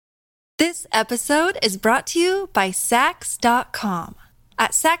This episode is brought to you by Sax.com.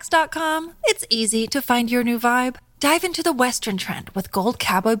 At Sax.com, it's easy to find your new vibe. Dive into the Western trend with gold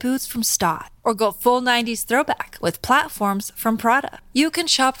cowboy boots from Stott, or go full 90s throwback with platforms from Prada. You can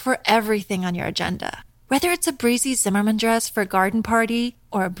shop for everything on your agenda, whether it's a breezy Zimmermann dress for a garden party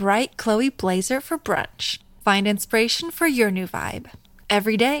or a bright Chloe blazer for brunch. Find inspiration for your new vibe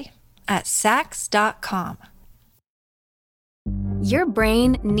every day at Sax.com. Your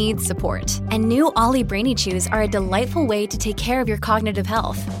brain needs support, and new Ollie Brainy Chews are a delightful way to take care of your cognitive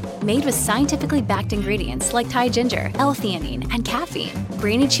health. Made with scientifically backed ingredients like Thai ginger, L-theanine, and caffeine,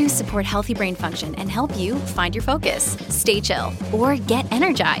 Brainy Chews support healthy brain function and help you find your focus, stay chill, or get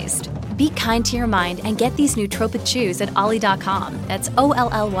energized. Be kind to your mind and get these nootropic chews at ollie.com. That's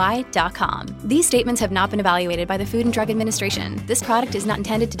OLLY.com. These statements have not been evaluated by the Food and Drug Administration. This product is not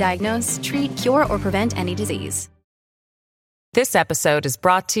intended to diagnose, treat, cure, or prevent any disease. This episode is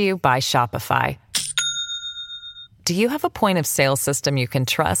brought to you by Shopify. Do you have a point of sale system you can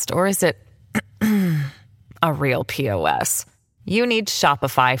trust, or is it a real POS? You need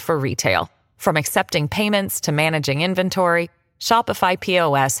Shopify for retail. From accepting payments to managing inventory, Shopify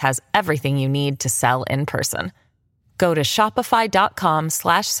POS has everything you need to sell in person. Go to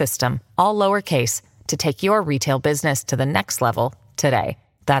shopify.com/system, all lowercase, to take your retail business to the next level today.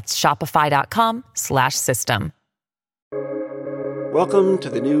 That's shopify.com/system. Welcome to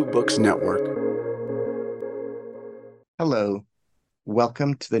the New Books Network. Hello.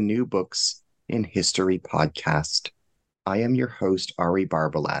 Welcome to the New Books in History podcast. I am your host, Ari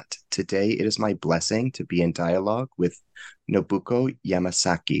Barbalat. Today, it is my blessing to be in dialogue with Nobuko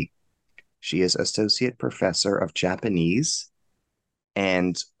Yamasaki. She is Associate Professor of Japanese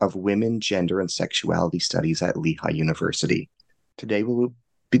and of Women, Gender, and Sexuality Studies at Lehigh University. Today, we will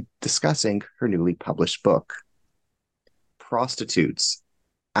be discussing her newly published book, Prostitutes,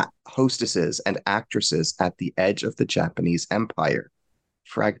 Hostesses, and Actresses at the Edge of the Japanese Empire,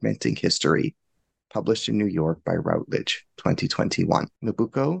 Fragmenting History, published in New York by Routledge, 2021.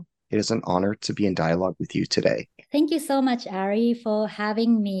 Nobuko, it is an honor to be in dialogue with you today. Thank you so much, Ari, for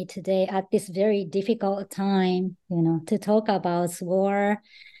having me today at this very difficult time, to talk about war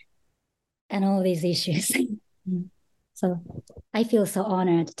and all these issues. So I feel so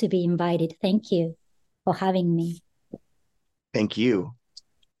honored to be invited. Thank you for having me. Thank you.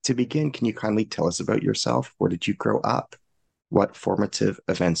 To begin, can you kindly tell us about yourself? Where did you grow up? What formative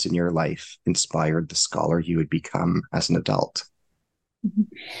events in your life inspired the scholar you would become as an adult?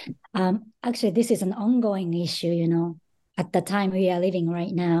 Actually, this is an ongoing issue, at the time we are living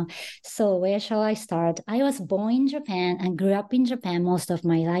right now. So where shall I start? I was born in Japan and grew up in Japan most of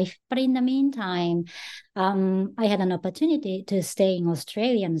my life. But in the meantime, I had an opportunity to stay in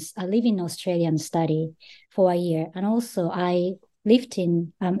Australia, live in Australia and study for a year. And also I lived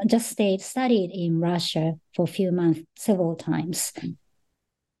studied in Russia for a few months, several times.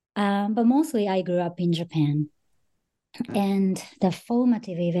 But mostly I grew up in Japan. And the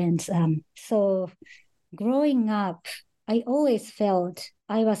formative events, so growing up, I always felt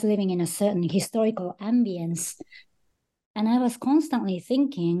I was living in a certain historical ambience. And I was constantly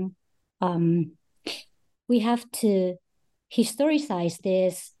thinking, we have to historicize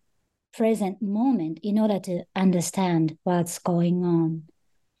this present moment in order to understand what's going on.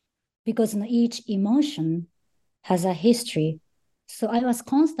 Because each emotion has a history. So I was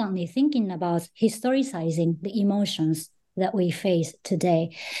constantly thinking about historicizing the emotions that we face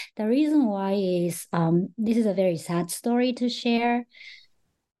today. The reason why is this is a very sad story to share.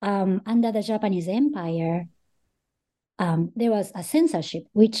 Under the Japanese Empire, there was a censorship,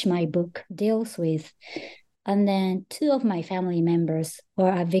 which my book deals with. And then two of my family members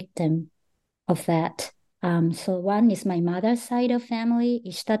were a victim of that. So one is my mother's side of family,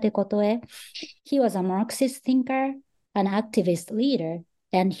 Ishitate-Okunomiya. He was a Marxist thinker, an activist leader,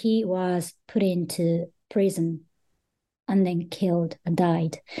 and he was put into prison and then killed and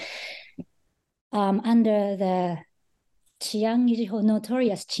died. Under the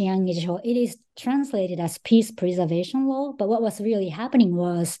notorious Chiang-Ijiho, it is translated as peace preservation law, but what was really happening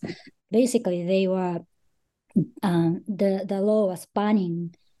was basically they were, the law was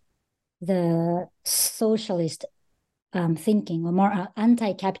banning the socialist thinking or more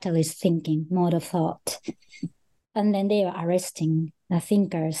anti-capitalist thinking mode of thought. And then they were arresting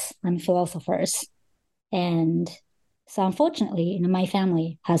thinkers and philosophers. And so unfortunately, my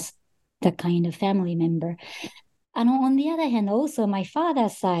family has that kind of family member. And on the other hand, also my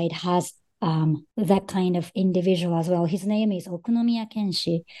father's side has that kind of individual as well. His name is Okunomiya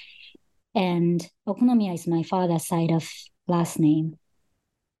Kenshi. And Okunomiya is my father's side of last name.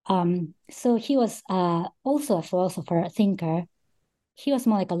 So he was also a philosopher, a thinker. he was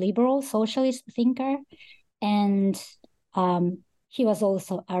more like a liberal socialist thinker. And he was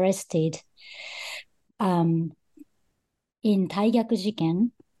also arrested in Taigyaku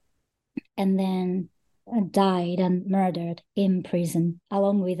jiken, and then died and murdered in prison,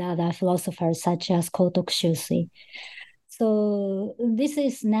 along with other philosophers such as Kotoku Shusui. So this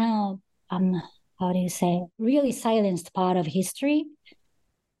is now, how do you say, really silenced part of history.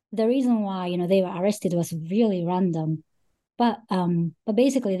 The reason why, they were arrested was really random. But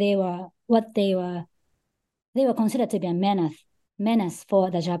basically they were considered to be a menace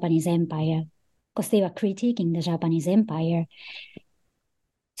for the Japanese Empire, because they were critiquing the Japanese Empire.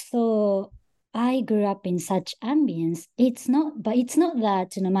 So I grew up in such ambience. It's not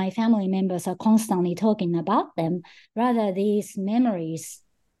that my family members are constantly talking about them. Rather, these memories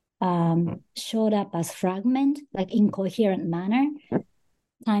showed up as fragment, like incoherent manner,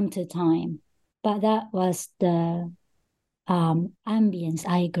 time to time. But that was the ambience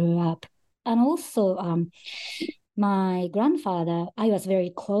I grew up. And also, my grandfather, I was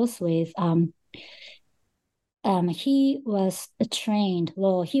very close with. He was trained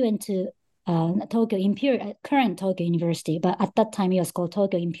law. He went to current Tokyo University, but at that time it was called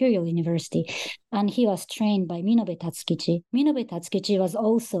Tokyo Imperial University, and he was trained by Minobe Tatsukichi. Minobe Tatsukichi was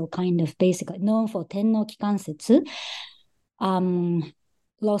also kind of basically known for Tenno Kikansetsu.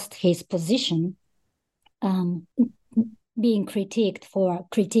 Lost his position, being critiqued for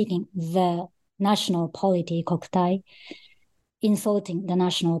critiquing the national polity, kokutai, insulting the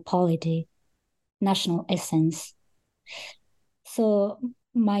national polity, national essence. So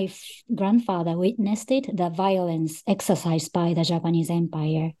my grandfather witnessed it, the violence exercised by the Japanese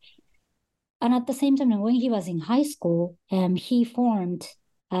Empire. And at the same time, when he was in high school, he formed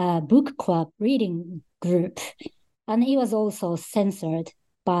a book club reading group. And he was also censored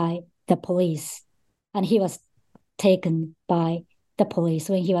by the police. And he was taken by the police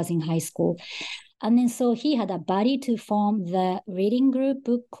when he was in high school. And then so he had a buddy to form the reading group,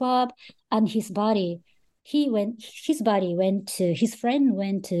 book club, and his friend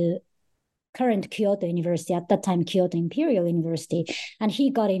went to current Kyoto University, at that time Kyoto Imperial University, and he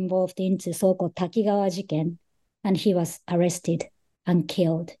got involved into so-called Takigawa jiken, and he was arrested and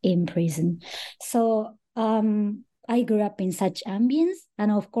killed in prison. So I grew up in such ambience,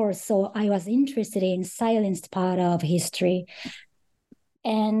 and of course, so I was interested in silenced part of history.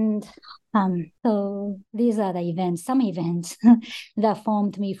 And so these are some events that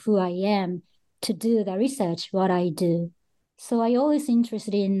formed me who I am to do the research, what I do. So I always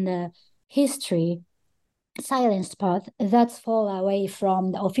interested in the history, silenced part, that's fall away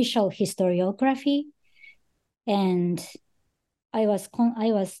from the official historiography. And I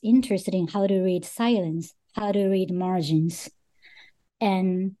was interested in how to read silence, how to read margins.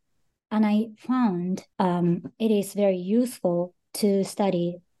 And I found it is very useful to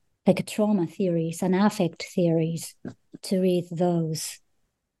study like trauma theories and affect theories, to read those.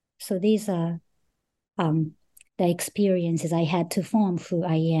 So these are the experiences I had to form who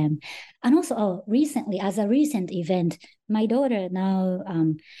I am. And also, recently, as a recent event, my daughter now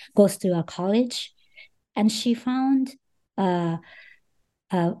goes to a college, and she found a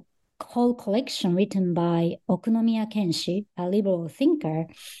whole collection written by Okunomiya Kenshi, a liberal thinker.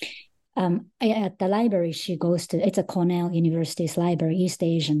 At the library she goes to, it's a Cornell University's library, East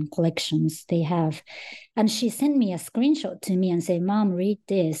Asian collections they have. And she sent me a screenshot to me and said, "Mom, read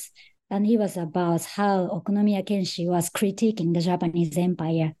this." And it was about how Okunomiya Kenshi was critiquing the Japanese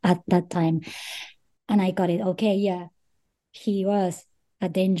Empire at that time. And I got it. Okay, yeah, he was a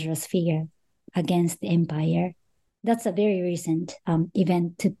dangerous figure against the empire. That's a very recent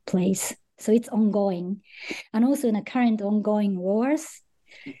event took place. So it's ongoing. And also in the current ongoing wars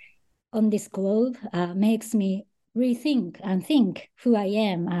on this globe makes me rethink and think who I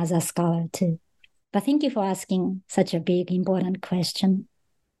am as a scholar too. But thank you for asking such a big, important question.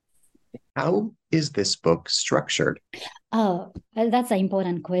 How is this book structured? Oh, that's an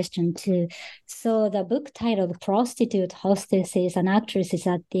important question too. So the book titled Prostitutes, Hostesses, and Actresses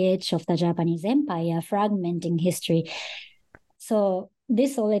at the Edge of the Japanese Empire, Fragmenting History. So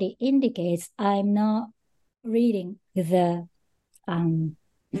this already indicates I'm not reading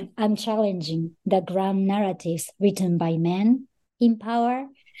I'm challenging the grand narratives written by men in power,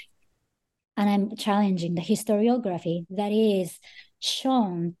 and I'm challenging the historiography that is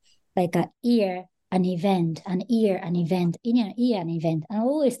shown like a year an event, an year an event, in a year an event. And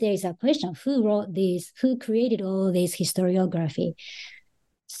always there is a question, who wrote this, who created all this historiography?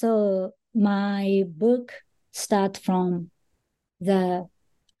 So my book starts from the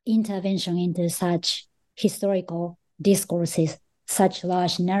intervention into such historical discourses, such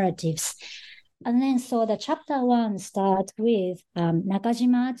large narratives, And then, so the chapter 1 starts with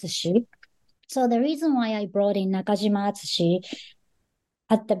Nakajima Atsushi. So the reason why I brought in Nakajima Atsushi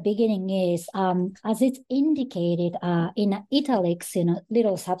at the beginning is, as it's indicated in italics,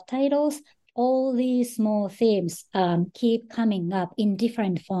 little subtitles, all these small themes keep coming up in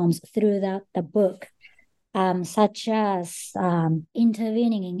different forms through the book, such as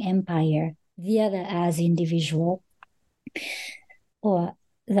intervening in empire, the other as individual, or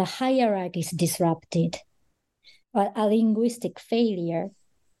the hierarchy is disrupted, or a linguistic failure,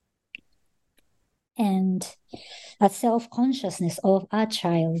 and a self-consciousness of a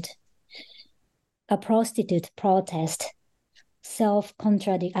child, a prostitute protest,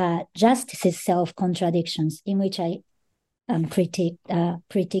 justice's self-contradictions, in which I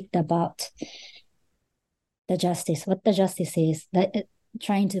critiqued about the justice, what the justice is,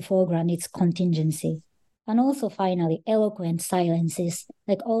 trying to foreground its contingency. And also, finally, eloquent silences.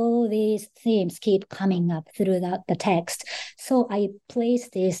 Like all these themes keep coming up throughout the text. So I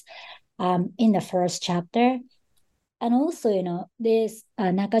placed this in the first chapter. And also, this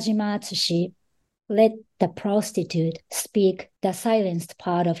Nakajima Atsushi let the prostitute speak the silenced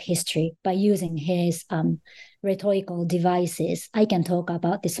part of history by using his rhetorical devices. I can talk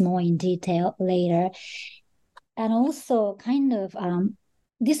about this more in detail later. And also, kind of,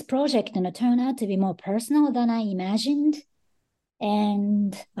 this project turned out to be more personal than I imagined.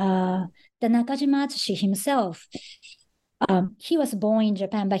 And the Nakajima Atsushi himself, he was born in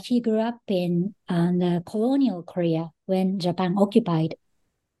Japan, but he grew up in the colonial Korea when Japan occupied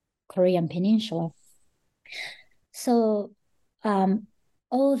Korean peninsula. So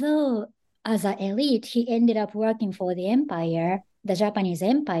although as an elite, he ended up working for the empire, the Japanese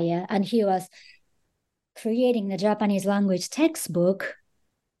empire, and he was creating the Japanese language textbook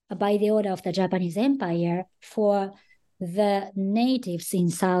by the order of the Japanese empire for the natives in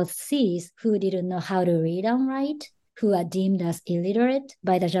South Seas who didn't know how to read and write, who are deemed as illiterate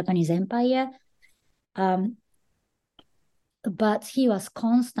by the Japanese empire. But he was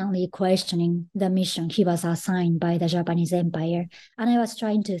constantly questioning the mission he was assigned by the Japanese empire. And I was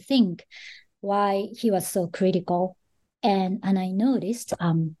trying to think why he was so critical. And I noticed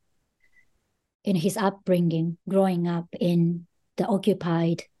in his upbringing, growing up in the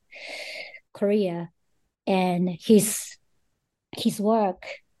occupied Korea, and his work,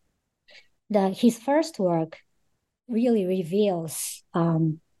 his first work really reveals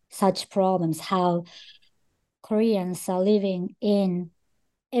such problems, how Koreans are living in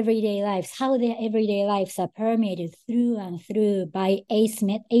everyday lives, how their everyday lives are permeated through and through by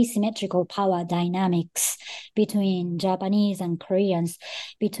asymmetrical power dynamics between Japanese and Koreans,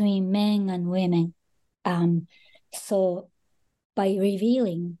 between men and women. So by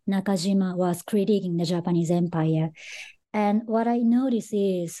revealing, Nakajima was critiquing the Japanese empire. And what I noticed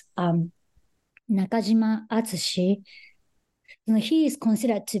is Nakajima Atsushi, he is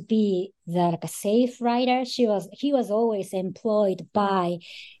considered to be a safe writer. He was always employed by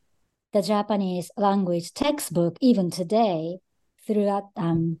the Japanese language textbook, even today, throughout.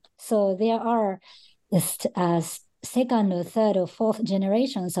 So there are second or third or fourth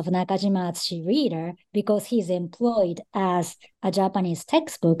generations of Nakajima Atsushi reader because he's employed as a Japanese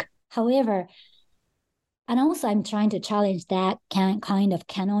textbook. However, and also I'm trying to challenge that kind of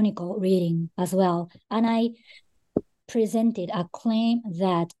canonical reading as well. And I presented a claim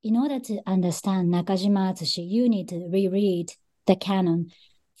that in order to understand Nakajima Atsushi, you need to reread the canon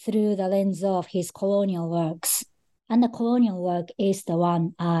through the lens of his colonial works. And the colonial work is the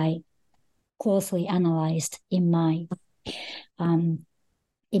one I closely analyzed in my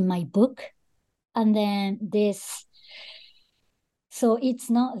book. And then so it's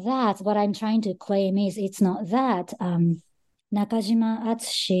not that, what I'm trying to claim is, it's not that Nakajima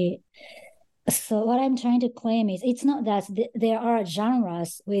Atsushi, so what I'm trying to claim is, it's not that there are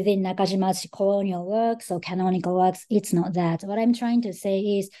genres within Nakajima Atsushi colonial works or canonical works. It's not that. What I'm trying to say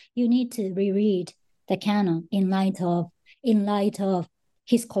is, you need to reread the canon in light of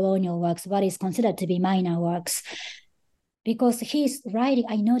his colonial works, what is considered to be minor works. Because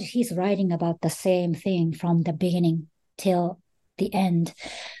I noticed he's writing about the same thing from the beginning till the end.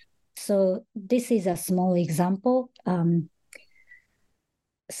 So this is a small example.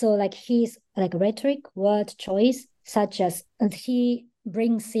 So his rhetoric, word choice, such as he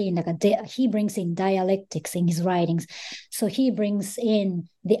brings in dialectics in his writings. So he brings in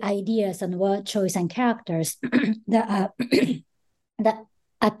the ideas and word choice and characters that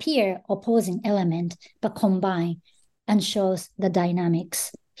appear opposing element but combine and shows the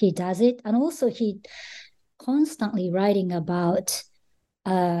dynamics. He does it, and also he constantly writing about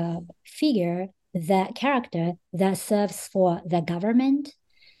a character that serves for the government,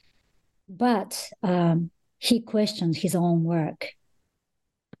 But he questions his own work,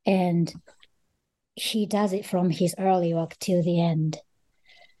 and he does it from his early work till the end.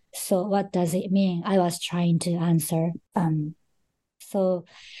 So what does it mean? I was trying to answer. So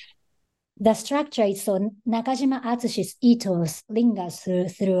the structure is so Nakajima Atsushi's ethos lingers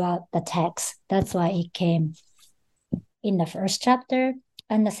throughout the text. That's why it came in the first chapter.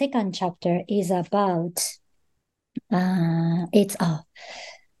 And the second chapter is about the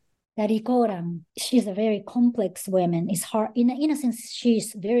Rikoran. She's a very complex woman. It's hard, in a sense,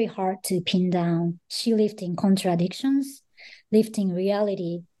 she's very hard to pin down. She lived in contradictions, lived in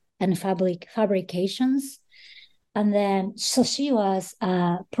reality and fabrications. And then, so she was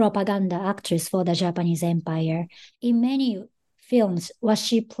a propaganda actress for the Japanese Empire. In many films, what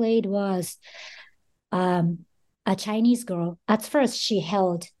she played was a Chinese girl. At first, she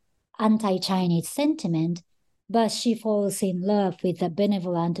held anti-Chinese sentiment, but she falls in love with a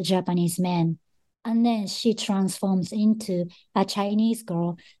benevolent Japanese man. And then she transforms into a Chinese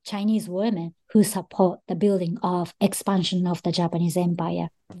girl, Chinese woman who support the building of expansion of the Japanese Empire.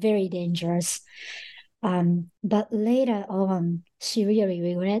 Very dangerous. But later on, she really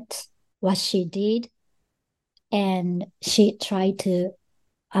regrets what she did. And she tried to,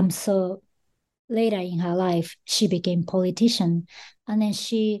 so later in her life, she became politician. And then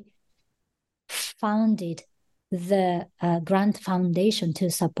she founded the Grant Foundation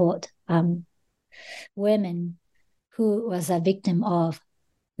to support women who was a victim of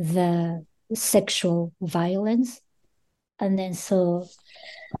the sexual violence. And then so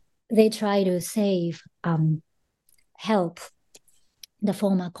they try to help the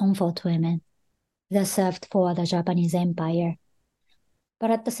former comfort women that served for the Japanese Empire.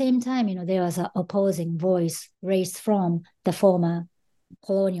 But at the same time, there was an opposing voice raised from the former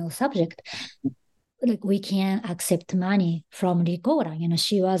colonial subject. Like, we can't accept money from Rikoran.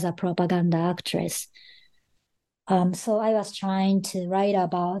 She was a propaganda actress. So I was trying to write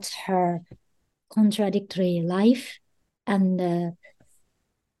about her contradictory life and the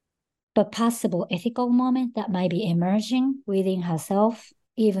possible ethical moment that might be emerging within herself,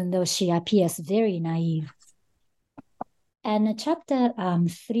 even though she appears very naive. And chapter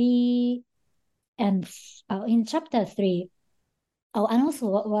 3, and in chapter 3, and also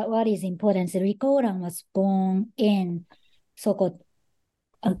what is important is Rikoran was born in so-called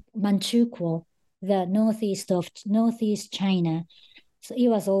Manchukuo, the northeast China. So it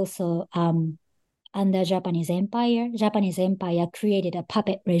was also under Japanese Empire. Japanese Empire created a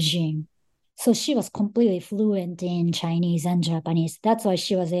puppet regime. So she was completely fluent in Chinese and Japanese. That's why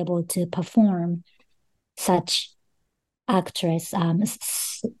she was able to perform such actress.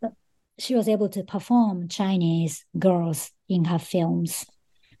 She was able to perform Chinese girls in her films.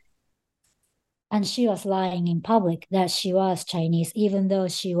 And she was lying in public that she was Chinese, even though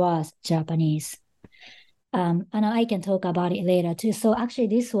she was Japanese. And I can talk about it later too. So actually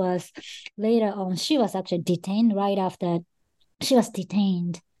this was later on, she was actually detained right after, she was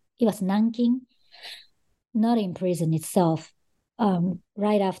detained. It was Nanking, not in prison itself,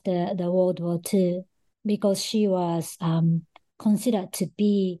 right after the World War II, because she was considered to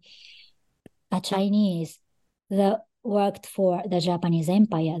be a Chinese that worked for the Japanese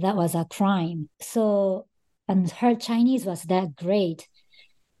Empire. That was a crime. So, and her Chinese was that great.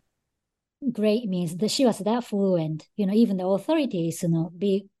 Great means that she was that fluent. Even the authorities,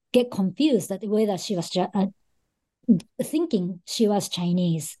 get confused that whether she was thinking she was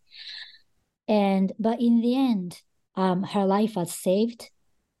Chinese. But in the end, her life was saved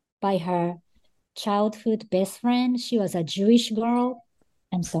by her childhood best friend. She was a Jewish girl.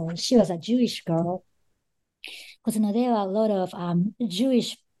 She was a Jewish girl. Because there were a lot of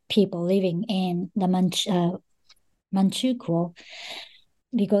Jewish people living in the Manchukuo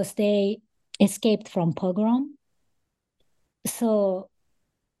because they escaped from pogrom. So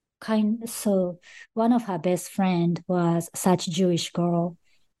one of her best friend was such Jewish girl,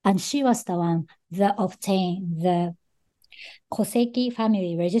 and she was the one that obtained the Koseki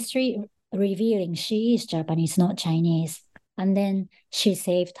family registry, revealing she is Japanese, not Chinese. And then she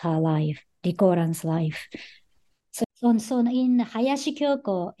saved her life, Rikoran's life. So in Hayashi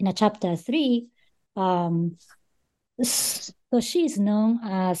Kyoko, in chapter 3, so she is known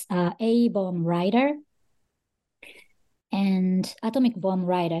as an A-bomb writer and atomic bomb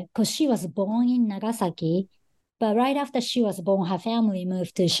writer because she was born in Nagasaki, but right after she was born, her family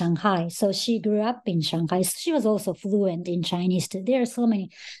moved to Shanghai. So she grew up in Shanghai. She was also fluent in Chinese too. There are so many,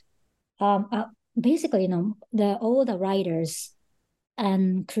 basically, all the writers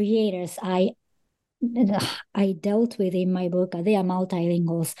and creators I dealt with in my book, they are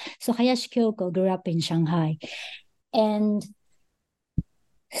multilinguals. So Hayashi Kyoko grew up in Shanghai. And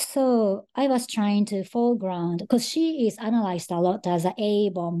So I was trying to foreground, because she is analyzed a lot as an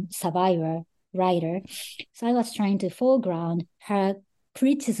A-bomb survivor writer. So I was trying to foreground her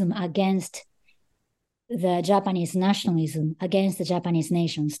criticism against the Japanese nationalism, against the Japanese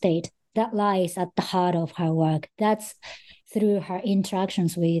nation state. That lies at the heart of her work. That's through her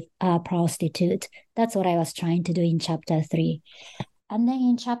interactions with a prostitute. That's what I was trying to do in chapter 3. And then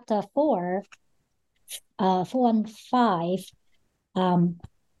in chapter 4, 4 and 5,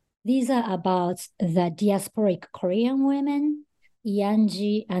 these are about the diasporic Korean women,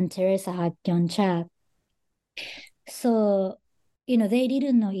 Yanji and Teresa Hakkyoncha. So, they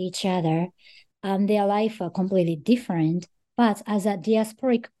didn't know each other, and their life were completely different. But as a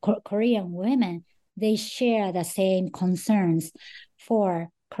diasporic Korean women, they share the same concerns for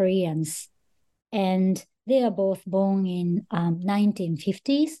Koreans. And they are both born in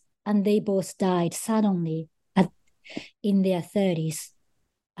 1950s, and they both died suddenly in their 30s.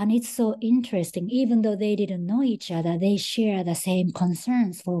 And it's so interesting, even though they didn't know each other, they share the same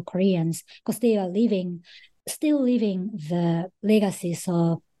concerns for Koreans, because they are still living the legacies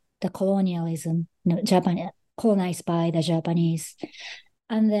of the colonialism, Japan, colonized by the Japanese.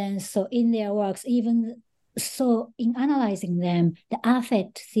 And then, so in their works, even so in analyzing them, the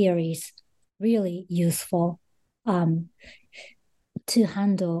affect theories really useful to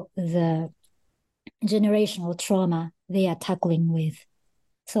handle the generational trauma they are tackling with.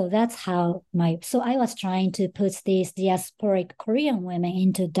 So that's how so I was trying to put these diasporic Korean women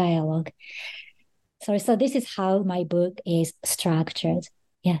into dialogue. So this is how my book is structured.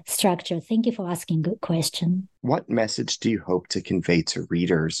 Yeah, structured. Thank you for asking good question. What message do you hope to convey to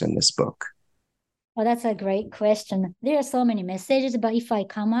readers in this book? Well, that's a great question. There are so many messages, but if I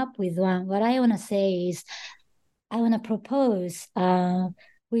come up with one, what I want to say is I want to propose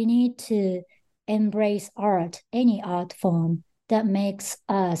we need to embrace art, any art form that makes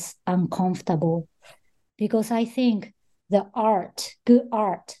us uncomfortable. Because I think the art, good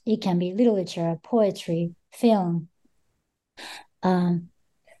art, it can be literature, poetry, film.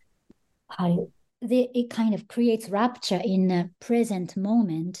 It kind of creates rapture in the present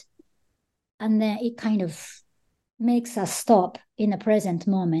moment. And then it kind of makes us stop in the present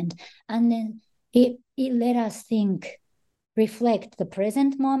moment. And then it let us reflect the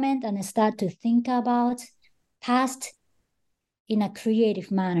present moment and start to think about past in a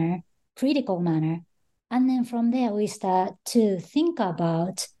creative manner, critical manner. And then from there, we start to think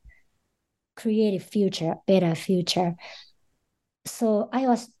about creative future, better future. So I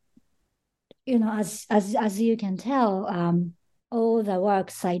was, as you can tell, all the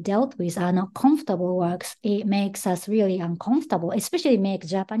works I dealt with are not comfortable works. It makes us really uncomfortable, especially make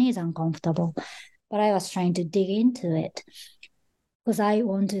Japanese uncomfortable. But I was trying to dig into it because I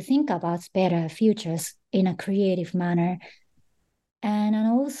want to think about better futures in a creative manner. And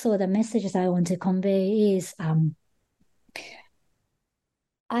also the messages I want to convey is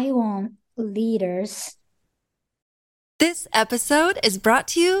I want leaders. This episode is brought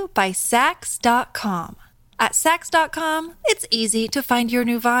to you by Sax.com. At Sax.com, it's easy to find your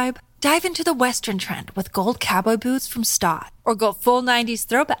new vibe. Dive into the Western trend with gold cowboy boots from Stott, or go full 90s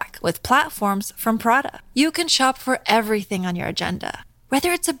throwback with platforms from Prada. You can shop for everything on your agenda,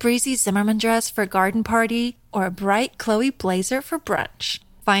 whether it's a breezy Zimmermann dress for a garden party or a bright Chloe blazer for brunch.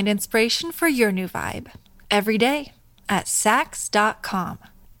 Find inspiration for your new vibe every day at Sax.com.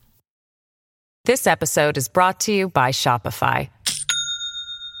 This episode is brought to you by Shopify.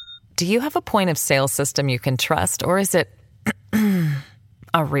 Do you have a point of sale system you can trust, or is it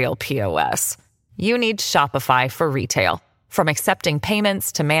a real POS? You need Shopify for retail. From accepting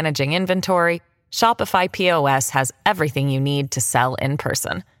payments to managing inventory, Shopify POS has everything you need to sell in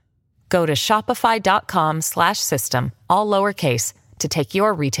person. Go to shopify.com/system, all lowercase, to take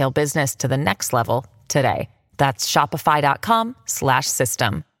your retail business to the next level today. That's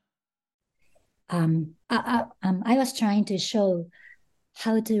shopify.com/system. I was trying to show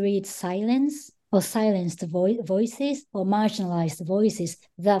how to read silence or silenced voices or marginalized voices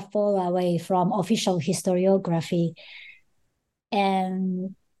that fall away from official historiography.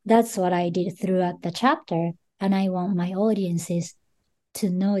 And that's what I did throughout the chapter. And I want my audiences to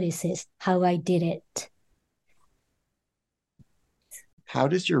notice how I did it. How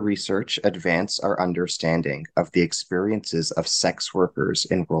does your research advance our understanding of the experiences of sex workers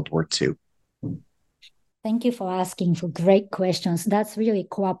in World War II? Thank you for asking for great questions. That's really a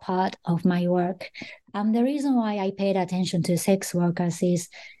core part of my work. The reason why I paid attention to sex workers is,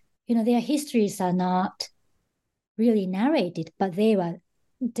 their histories are not really narrated, but they were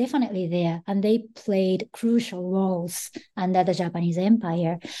definitely there, and they played crucial roles under the Japanese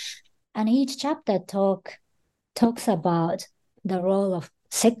Empire. And each chapter talks about the role of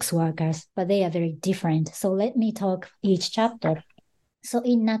sex workers, but they are very different. So let me talk each chapter. So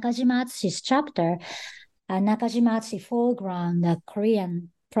in Nakajima Atsushi's chapter, Nakajima Atsushi foreground the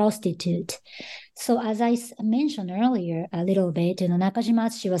Korean prostitute. So as I mentioned earlier a little bit, Nakajima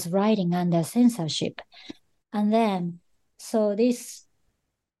Atsushi was writing under censorship. And then, so this,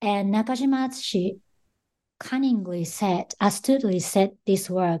 and Nakajima Atsushi cunningly astutely set this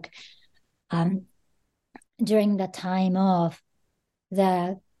work during the time of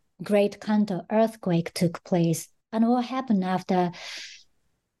the Great Kanto earthquake took place. And what happened after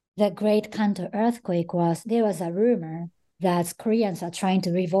the Great Kanto earthquake was there was a rumor that Koreans are trying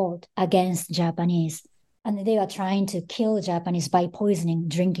to revolt against Japanese, and they are trying to kill Japanese by poisoning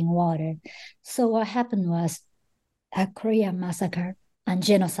drinking water. So what happened was a Korean massacre and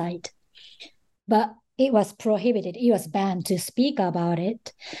genocide. But it was prohibited, it was banned to speak about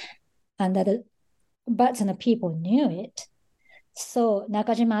it, and but the people knew it. So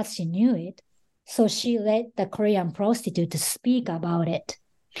Nakajima Atsushi knew it. So she let the Korean prostitute to speak about it.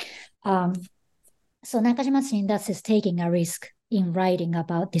 So Nakajima Atsushi thus is taking a risk in writing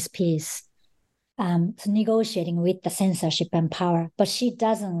about this piece, negotiating with the censorship and power. But she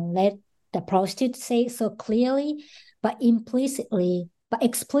doesn't let the prostitute say so clearly, but explicitly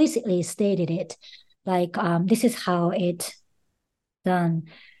stated it. Like this is how it done.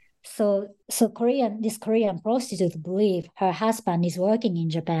 So this Korean prostitute believed her husband is working in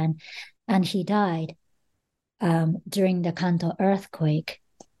Japan, and he died during the Kanto earthquake.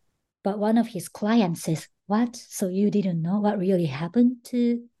 But one of his clients says, "What? So you didn't know what really happened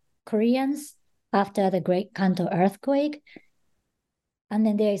to Koreans after the Great Kanto earthquake?" And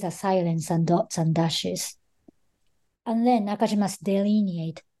then there is a silence and dots and dashes. And then Nakajima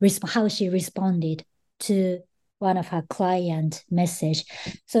delineate how she responded to one of her client message.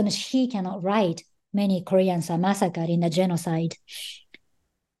 So she cannot write many Koreans are massacred in the genocide.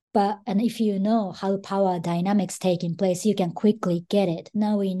 And if you know how power dynamics taking place, you can quickly get it.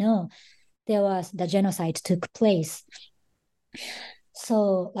 Now we know the genocide took place.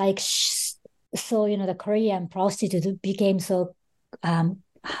 So the Korean prostitute became so, gone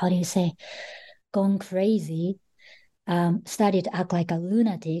crazy, started to act like a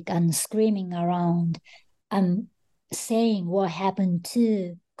lunatic and screaming around and saying what happened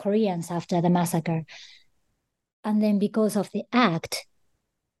to Koreans after the massacre. And then because of the act,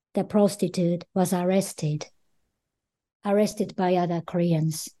 the prostitute was arrested by other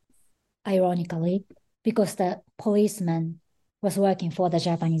Koreans, ironically, because the policeman was working for the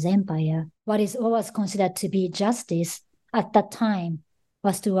Japanese Empire. What was considered to be justice at that time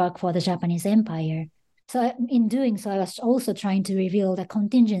was to work for the Japanese Empire. So in doing so, I was also trying to reveal the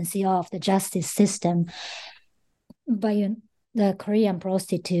contingency of the justice system by the Korean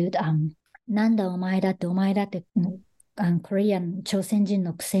prostitute, Nanda omae datte, Korean Chosenjin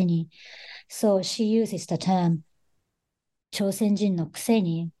no kuseni. So she uses the term Chosenjin no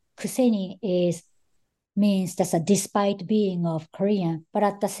kuseni. Kuseni means that's a despite being of Korean, but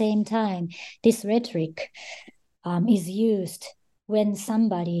at the same time, this rhetoric is used when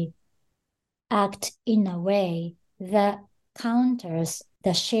somebody act in a way that counters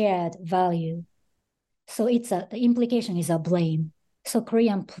the shared value. So the implication is a blame. So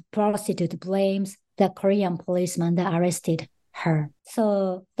Korean prostitute blames the Korean policeman that arrested her.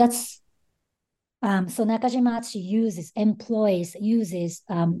 So that's so Nakajima Atsushi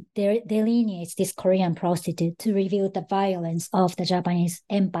delineates this Korean prostitute to reveal the violence of the Japanese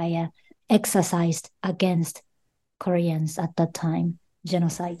Empire exercised against Koreans at that time,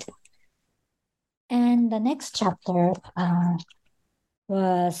 genocide. And the next chapter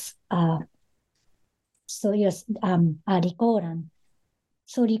was Rikoran.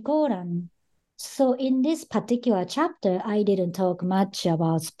 So Rikoran. So in this particular chapter, I didn't talk much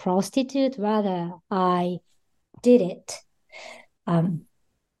about prostitute. Rather, I did it in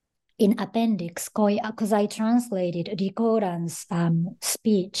appendix because I translated Rikoran's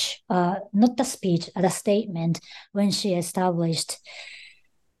speech, not the speech, the statement when she established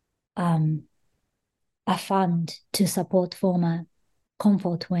a fund to support former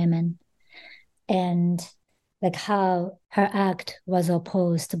comfort women, and like how her act was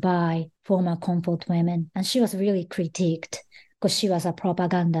opposed by former comfort women. And she was really critiqued because she was a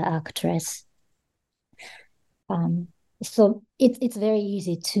propaganda actress. So it's very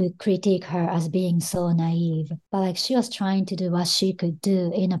easy to critique her as being so naive, but like she was trying to do what she could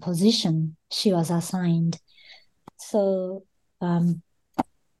do in a position she was assigned. So,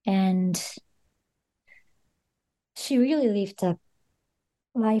 and she really lived a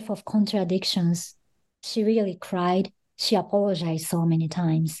life of contradictions. She really cried. She apologized so many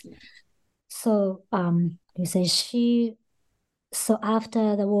times. So she So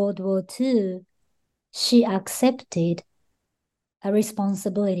after the World War II, she accepted a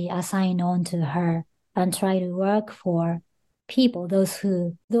responsibility assigned on to her and tried to work for people, those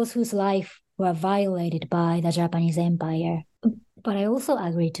whose life were violated by the Japanese Empire. But I also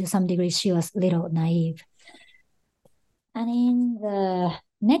agree to some degree she was a little naive. And in the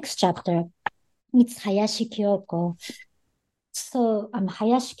next chapter, it's Hayashi Kyoko. So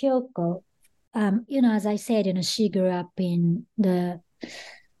Hayashi Kyoko, as I said, she grew up in the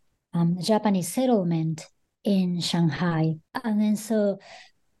Japanese settlement in Shanghai. And then so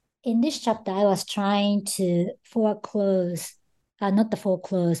in this chapter, I was trying to foreground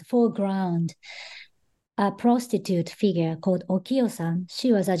a prostitute figure called Okio-san.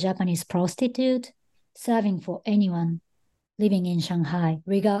 She was a Japanese prostitute serving for anyone living in Shanghai,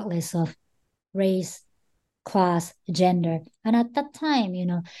 regardless of race, class, gender. And at that time,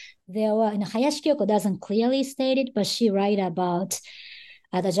 there were, Hayashi Kyoko doesn't clearly state it, but she write about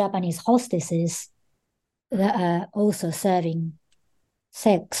the Japanese hostesses that are also serving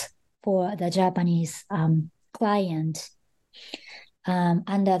sex for the Japanese client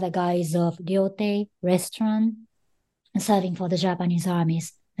under the guise of ryote restaurant, serving for the Japanese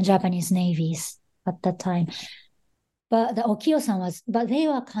armies and Japanese navies at that time. But the Okio-san but they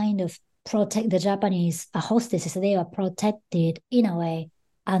were kind of the Japanese hostesses, they were protected in a way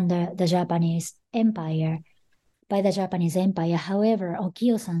under the Japanese Empire, by the Japanese Empire. However,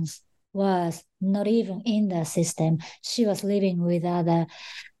 Okio-san was not even in the system. She was living with other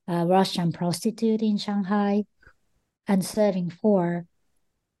Russian prostitute in Shanghai and serving for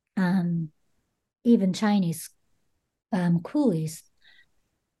even Chinese coolies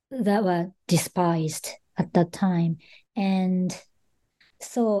that were despised at that time. And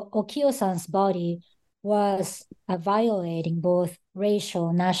so Okio-san's body was violating both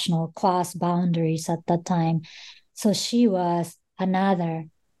racial, national, class boundaries at that time. So she was another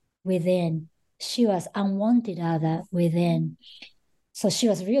within. She was unwanted other within. So she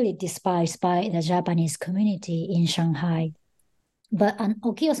was really despised by the Japanese community in Shanghai. But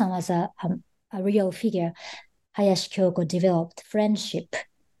Okio-san was a real figure. Hayashi Kyoko developed friendship.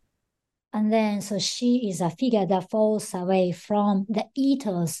 And then, so she is a figure that falls away from the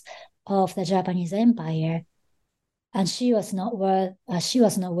ethos of the Japanese Empire, and she was not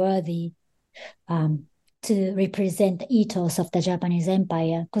worthy to represent the ethos of the Japanese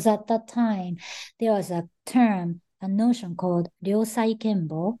Empire, because at that time there was a notion called ryosai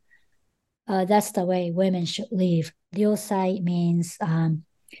kenbo. That's the way women should live. Ryosai means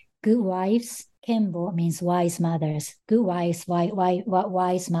good wives. Kenbo means wise mothers. Good wives,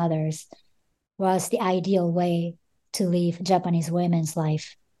 wise mothers was the ideal way to live Japanese women's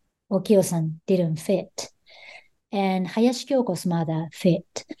life. Okio-san didn't fit. And Hayashi Kyoko's mother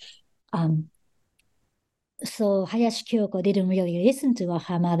fit. So Hayashi Kyoko didn't really listen to what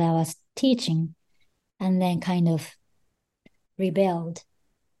her mother was teaching, and then kind of rebelled.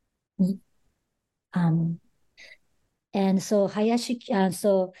 And so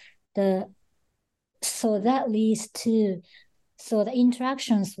that leads to the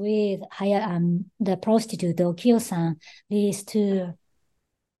interactions with the prostitute Okio-san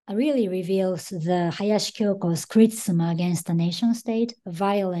really reveals the Hayashi Kyoko's criticism against the nation state,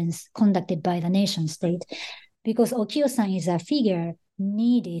 violence conducted by the nation state, because Okio-san is a figure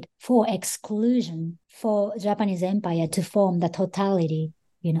needed for exclusion for Japanese Empire to form the totality,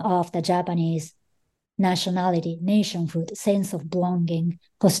 of the Japanese nationality, nationhood, sense of belonging,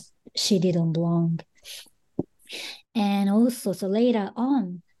 because she didn't belong. And also, so later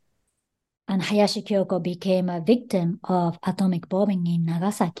on, and Hayashi Kyoko became a victim of atomic bombing in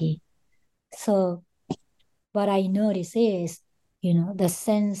Nagasaki. So what I notice is,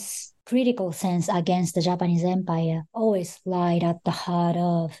 the critical sense against the Japanese Empire always lied at the heart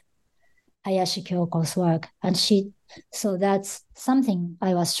of Hayashi Kyoko's work. And so that's something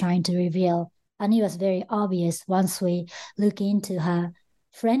I was trying to reveal. And it was very obvious once we look into her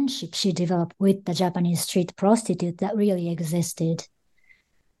friendship she developed with the Japanese street prostitute that really existed.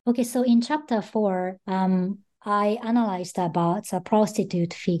 Okay, so in chapter 4, I analyzed about the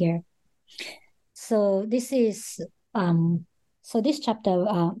prostitute figure. So this chapter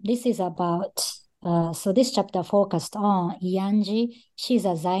focused on Ianji. She's a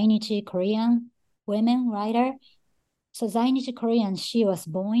Zainichi Korean women writer. So Zainichi Korean, she was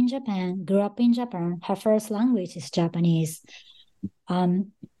born in Japan, grew up in Japan. Her first language is Japanese. However,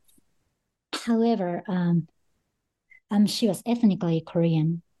 she was ethnically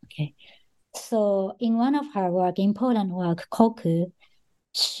Korean. Okay. So in one of her important work, Koku,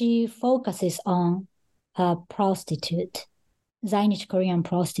 she focuses on a prostitute, Zainichi Korean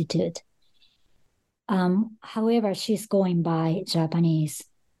prostitute. However, she's going by Japanese.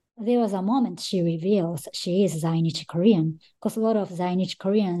 There was a moment she reveals she is Zainichi Korean, because a lot of Zainichi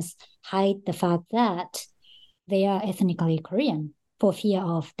Koreans hide the fact that they are ethnically Korean for fear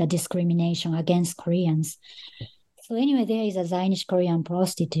of the discrimination against Koreans. So anyway, there is a Zainichi Korean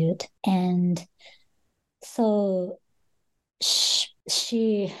prostitute, and so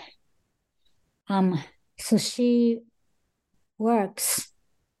she works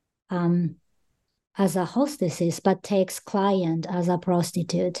as a hostesses, but takes client as a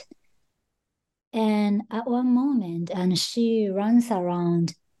prostitute. And at one moment, and she runs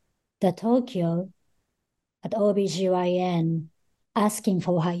around the Tokyo at OBGYN asking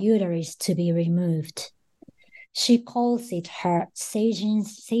for her uterus to be removed. She calls it her seijin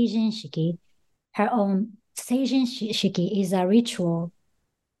shiki. Her own seijin shiki is a ritual,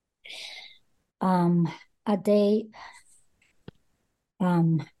 a day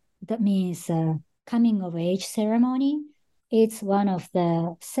that means coming of age ceremony. It's one of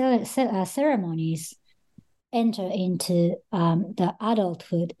the ceremonies enter into the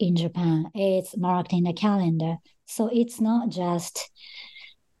adulthood in Japan. It's marked in the calendar. So it's not just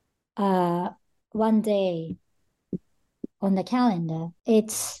one day on the calendar.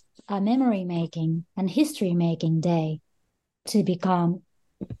 It's a memory-making and history-making day to become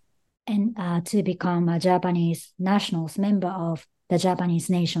a Japanese nationals, member of the Japanese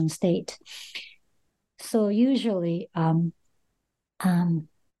nation state. So usually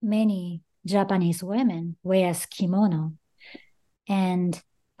many Japanese women wears kimono and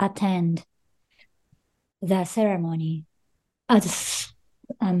attend the ceremony. As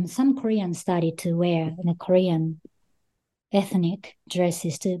some Koreans started to wear the Korean ethnic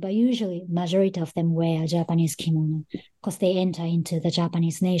dresses too, but usually majority of them wear Japanese kimono because they enter into the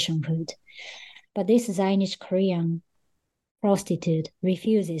Japanese nationhood. But this Zainichi Korean prostitute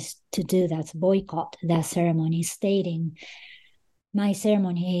refuses to do that, boycott that ceremony, stating, my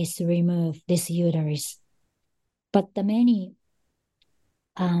ceremony is to remove this uterus. But the many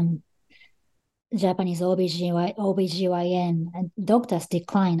Japanese OBGYN and doctors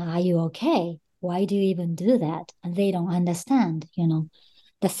decline, are you okay? Why do you even do that? And they don't understand,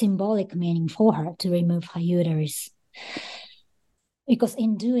 the symbolic meaning for her to remove her uterus. Because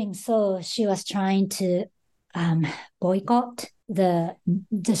in doing so, she was trying to boycott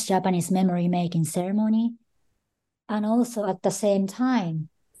this Japanese memory-making ceremony. And also at the same time,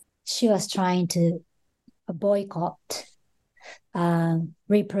 she was trying to boycott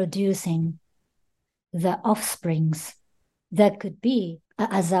reproducing the offsprings that could be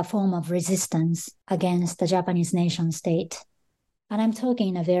as a form of resistance against the Japanese nation state. And I'm talking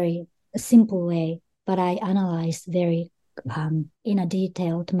in a very simple way, but I analyzed very in a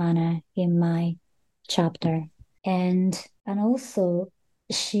detailed manner in my chapter. And also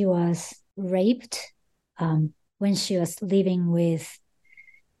she was raped when she was living with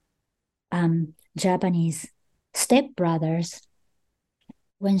Japanese stepbrothers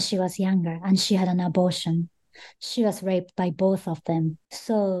when she was younger, and she had an abortion. She was raped by both of them.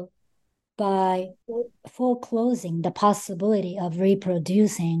 So by foreclosing the possibility of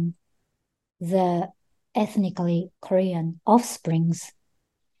reproducing the ethnically Korean offsprings,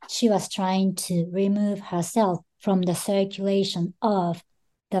 she was trying to remove herself from the circulation of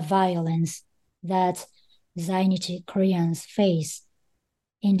the violence that Zainichi Koreans face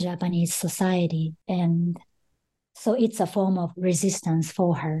in Japanese society. And so it's a form of resistance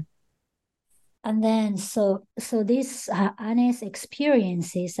for her. And then, so these Anne's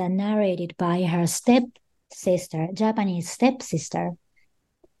experiences are narrated by her stepsister, Japanese stepsister.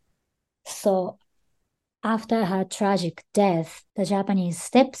 So after her tragic death, the Japanese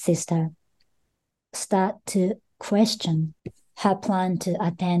stepsister start to question her plan to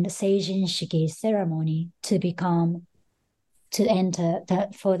attend Seijin Shiki ceremony to enter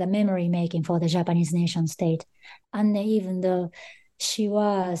for the memory making for the Japanese nation state. And even though she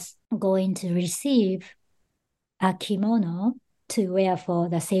was going to receive a kimono to wear for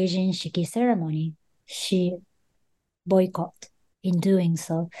the Seijin Shiki ceremony, she boycotted in doing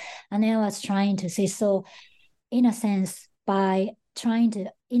so. And I was trying to say, so in a sense, by trying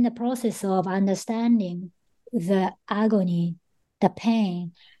to, in the process of understanding the agony, the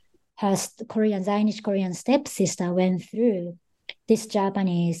pain, her Zainichi Korean stepsister went through, this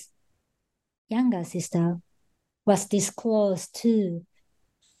Japanese younger sister was disclosed to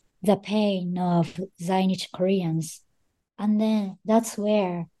the pain of Zainichi Koreans. And then that's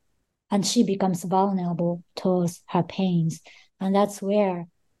where, and she becomes vulnerable towards her pains. And that's where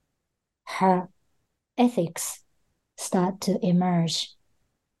her ethics start to emerge.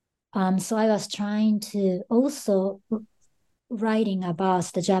 So I was trying to also writing about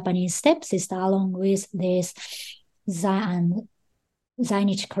the Japanese stepsister along with this Zainichi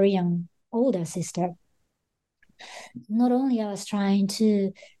Korean older sister. Not only I was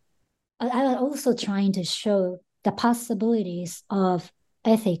also trying to show the possibilities of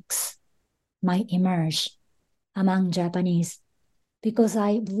ethics might emerge among Japanese, because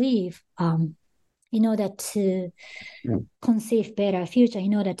I believe in order to conceive better future,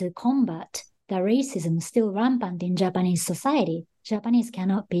 in order to combat the racism still rampant in Japanese society, Japanese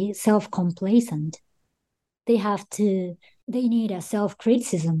cannot be self-complacent. They need a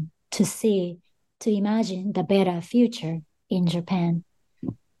self-criticism to imagine the better future in Japan.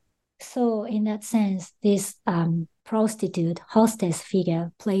 So in that sense, this prostitute hostess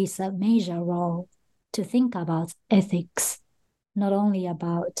figure plays a major role to think about ethics, not only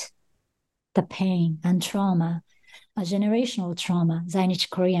about the pain and trauma, a generational trauma Zainichi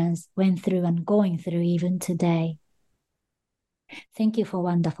Koreans went through and going through even today. Thank you for a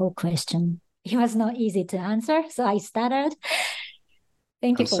wonderful question. It was not easy to answer, so I stuttered.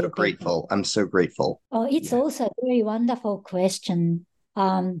 Thank you for so grateful. I'm so grateful. Oh, it's also a very wonderful question.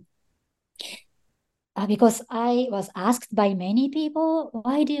 Because I was asked by many people,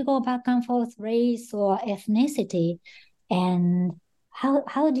 why do you go back and forth race or ethnicity? And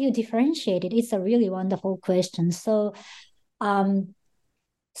how do you differentiate it? It's a really wonderful question. So when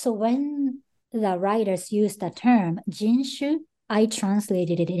the writers used the term jinshu, I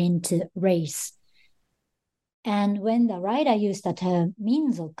translated it into race. And when the writer used the term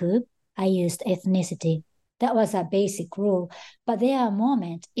minzoku, I used ethnicity. That was a basic rule. But there are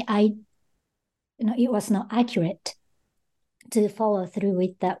moments it was not accurate to follow through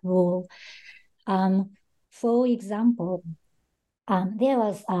with that rule. For example, there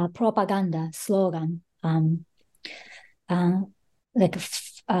was a propaganda slogan, Gozoku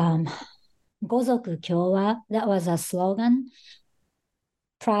Kyowa. That was a slogan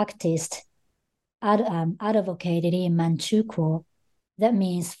practiced, advocated in Manchukuo. That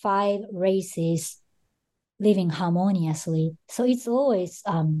means 5 races living harmoniously. So it's always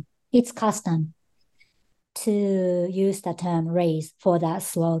it's custom to use the term race for that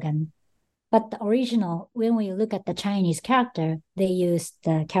slogan. But the original, when we look at the Chinese character, they use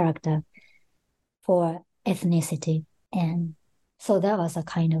the character for ethnicity. And so that was a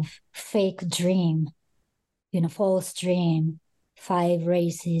kind of fake dream, false dream, 5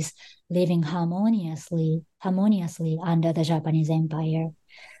 races living harmoniously under the Japanese Empire.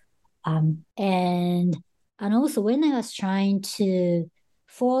 And also when I was trying to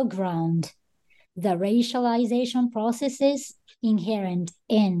foreground the racialization processes inherent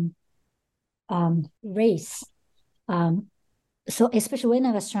in race. So especially when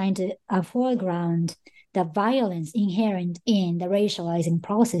I was trying to foreground the violence inherent in the racializing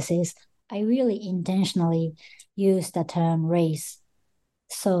processes, I really intentionally used the term race.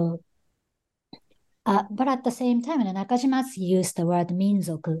 So, but at the same time, Nakajimatsu used the word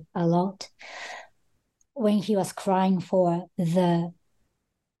minzoku a lot. When he was crying for the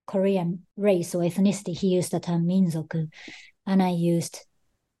Korean race or ethnicity, he used the term minzoku, and I used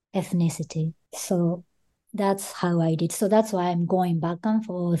ethnicity. So that's how I did. So that's why I'm going back and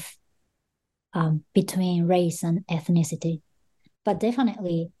forth between race and ethnicity. But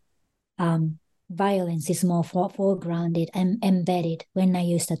definitely, violence is more foregrounded and embedded when I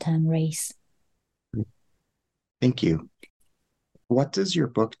use the term race. Thank you. What does your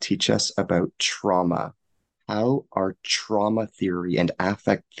book teach us about trauma? How are trauma theory and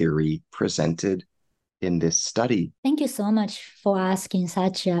affect theory presented in this study? Thank you so much for asking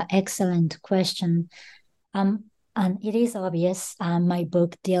such an excellent question. And it is obvious my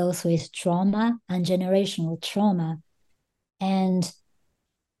book deals with trauma and generational trauma. And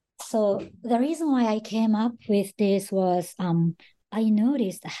so the reason why I came up with this was I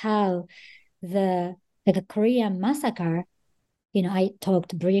noticed how the Korean massacre, I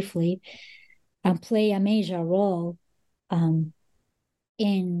talked briefly, play a major role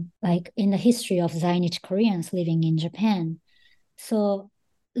in the history of Zainichi Koreans living in Japan. So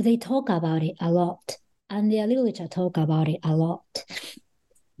they talk about it a lot, and their literature talk about it a lot.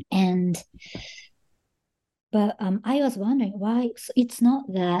 But I was wondering why it's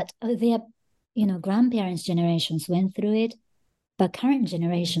not that their grandparents' generations went through it, but current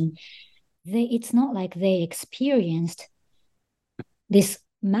generation, it's not like they experienced this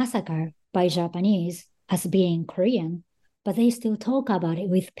massacre by Japanese as being Korean, but they still talk about it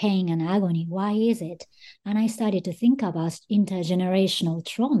with pain and agony. Why is it? And I started to think about intergenerational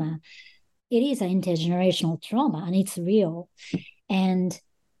trauma. It is an intergenerational trauma, and it's real. And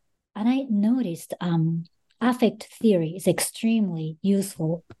I noticed affect theory is extremely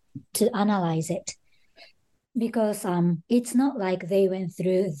useful to analyze it. because it's not like they went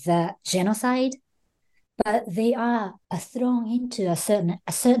through the genocide, but they are thrown into a certain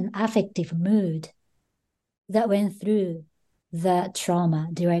affective mood that went through the trauma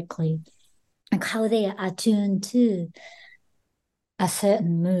directly, like how they are attuned to a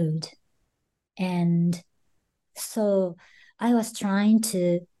certain mood. And so I was trying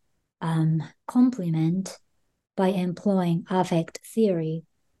to complement by employing affect theory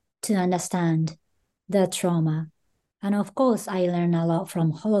to understand the trauma. And of course, I learned a lot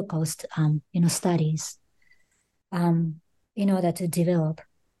from Holocaust, studies, in order to develop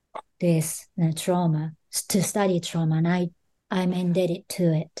this trauma, to study trauma, and I'm indebted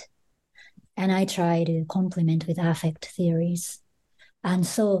to it. And I try to complement with affect theories. And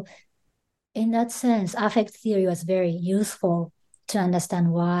so, in that sense, affect theory was very useful to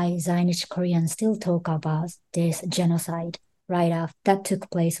understand why Zionist Koreans still talk about this genocide that took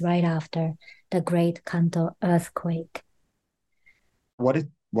place right after the Great Kanto earthquake. What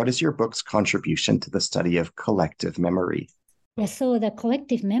is your book's contribution to the study of collective memory? Yeah, so the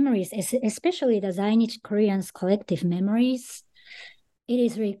collective memories, especially the Zionist Koreans' collective memories, it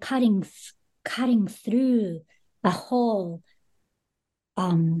is really cutting through a whole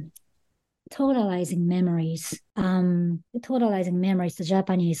totalizing memories, the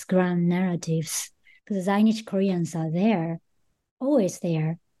Japanese grand narratives, because the Zionist Koreans are there, always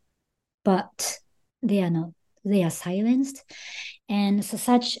there, but they are not. They are silenced. And so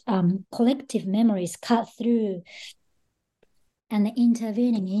such collective memories cut through and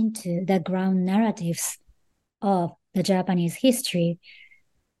intervening into the ground narratives of the Japanese history.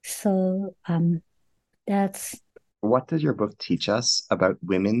 So that's... What does your book teach us about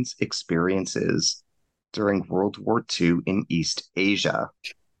women's experiences during World War II in East Asia?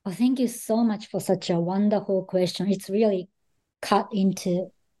 Oh, thank you so much for such a wonderful question. It's really cut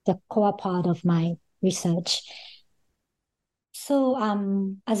into the core part of my research. So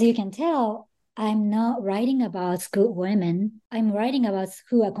as you can tell, I'm not writing about good women. I'm writing about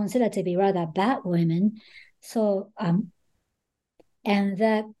who are considered to be rather bad women. So and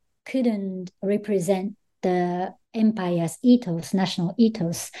that couldn't represent the empire's ethos, national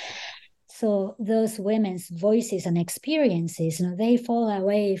ethos. So those women's voices and experiences, they fall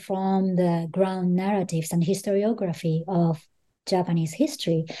away from the ground narratives and historiography of Japanese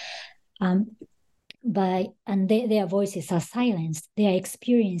history. Their voices are silenced, their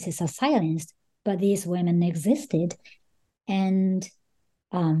experiences are silenced, but these women existed. And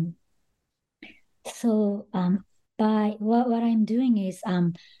by what I'm doing is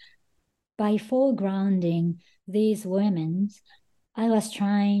by foregrounding these women, I was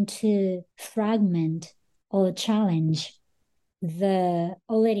trying to fragment or challenge the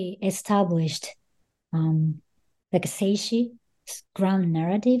already established like Seishi ground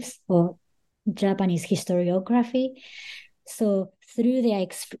narratives or Japanese historiography. So through their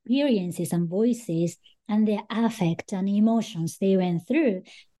experiences and voices and their affect and emotions they went through,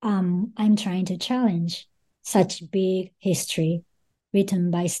 I'm trying to challenge such big history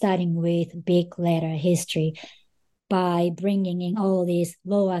written by starting with big letter history, by bringing in all these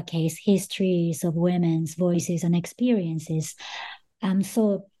lowercase histories of women's voices and experiences.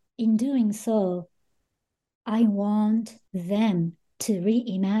 So in doing so, I want them to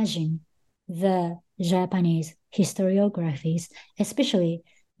reimagine the Japanese historiographies, especially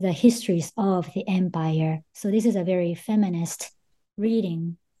the histories of the empire. So this is a very feminist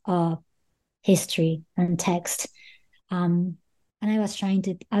reading of history and text. And I was trying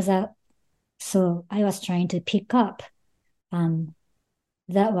to, pick up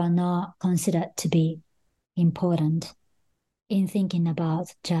that were not considered to be important in thinking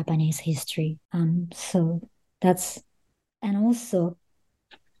about Japanese history. So that's, and also,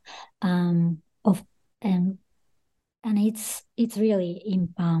 and it's really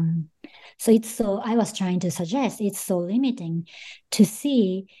I was trying to suggest it's so limiting to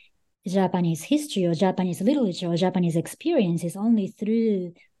see Japanese history or Japanese literature or Japanese experiences only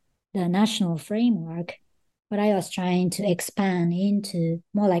through the national framework, but I was trying to expand into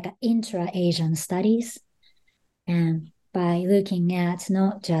more like intra-Asian studies, and by looking at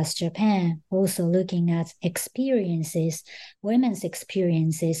not just Japan, also looking at experiences, women's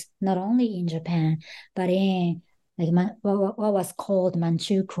experiences, not only in Japan, but in what was called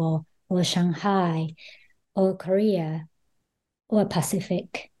Manchukuo or Shanghai or Korea or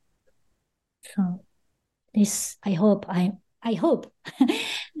Pacific. So this, I hope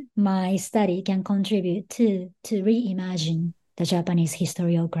my study can contribute to reimagine the Japanese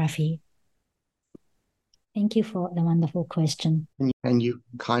historiography. Thank you for the wonderful question. Can you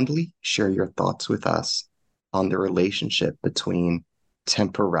kindly share your thoughts with us on the relationship between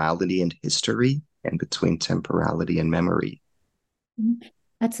temporality and history and between temporality and memory?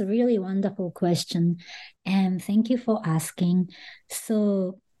 That's a really wonderful question. And thank you for asking.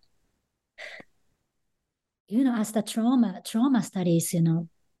 So, as the trauma studies,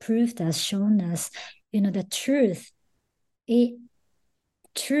 proved us, shown us, the truth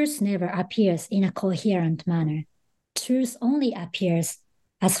never appears in a coherent manner. Truth only appears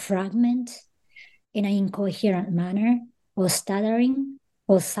as fragment in an incoherent manner, or stuttering,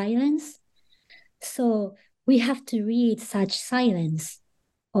 or silence. So we have to read such silence,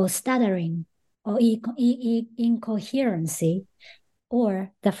 or stuttering, or incoherency,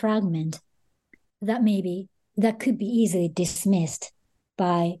 or the fragment that could be easily dismissed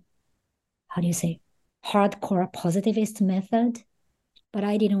by, hardcore positivist method. But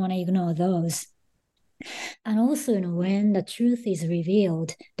I didn't want to ignore those. And also, when the truth is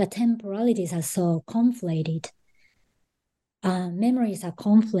revealed, the temporalities are so conflated. Memories are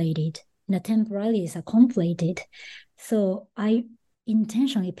conflated. The temporalities are conflated. So I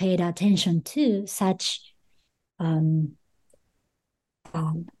intentionally paid attention to such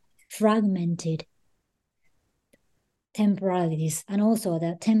fragmented temporalities, and also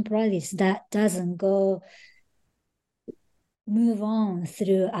the temporalities that doesn't move on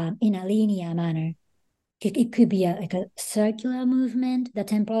through in a linear manner. It could be like a circular movement. The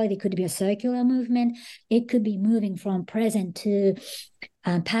temporality could be a circular movement. It could be moving from present to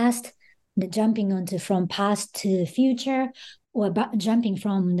past, jumping onto from past to future, or jumping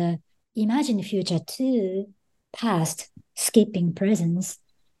from the imagined future to past, skipping presence.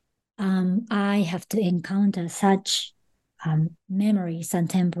 I have to encounter such memories and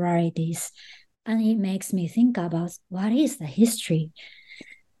temporalities, and it makes me think about what is the history,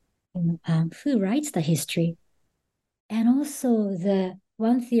 who writes the history, and also the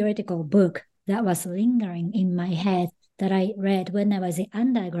one theoretical book that was lingering in my head that I read when I was in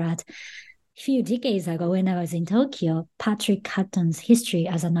undergrad a few decades ago when I was in Tokyo, Patrick Hutton's History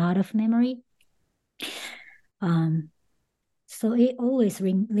as an Art of Memory. So it always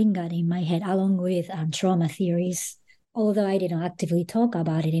lingered in my head along with trauma theories, although I didn't actively talk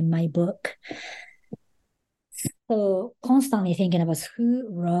about it in my book. So constantly thinking about who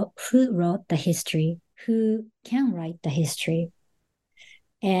wrote the history, who can write the history.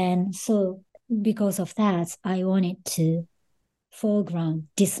 And so because of that, I wanted to foreground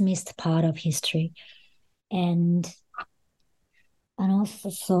dismissed part of history. And also,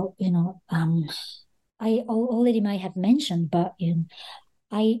 so, I already might have mentioned, but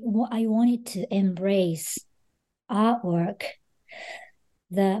I wanted to embrace artwork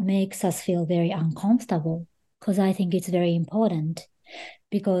that makes us feel very uncomfortable, because I think it's very important,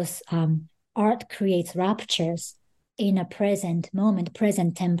 because art creates ruptures in a present moment,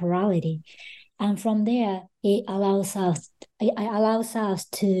 present temporality. And from there, it allows us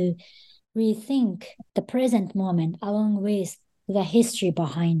to rethink the present moment along with the history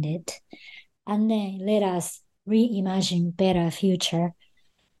behind it. And then let us reimagine better future.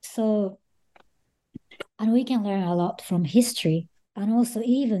 So, and we can learn a lot from history. And also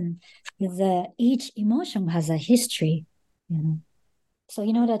even each emotion has a history, So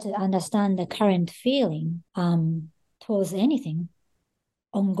in order to understand the current feeling towards anything,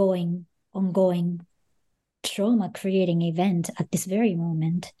 ongoing trauma creating event at this very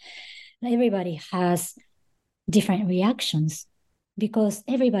moment, everybody has different reactions because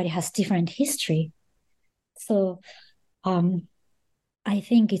everybody has different history. So I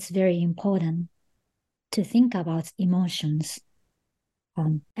think it's very important to think about emotions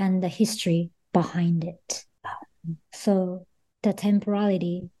and the history behind it. So the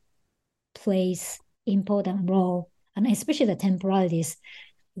temporality plays important role, and especially the temporalities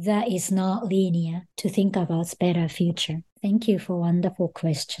that is not linear, to think about better future. Thank you for a wonderful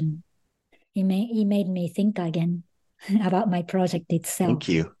question. It made me think again about my project itself. Thank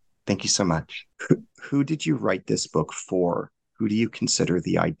you. Thank you so much. Who did you write this book for? Who do you consider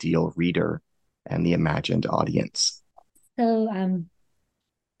the ideal reader and the imagined audience? So,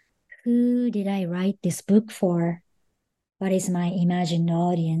 who did I write this book for? What is my imagined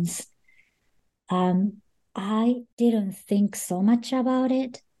audience? I didn't think so much about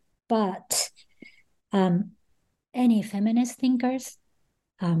it, but any feminist thinkers,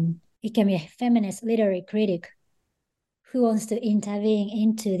 it can be a feminist literary critic who wants to intervene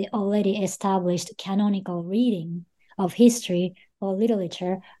into the already established canonical reading of history or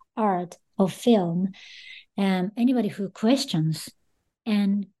literature, art, or film, anybody who questions,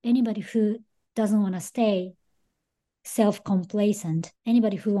 and anybody who doesn't want to stay self-complacent,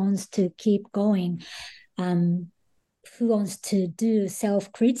 anybody who wants to keep going, who wants to do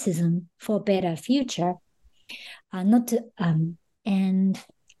self-criticism for better future, and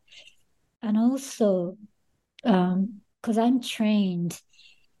and also, because I'm trained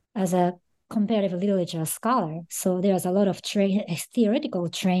as a comparative literature scholar, so there's a lot of theoretical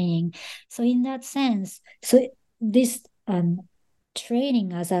training. So in that sense, so this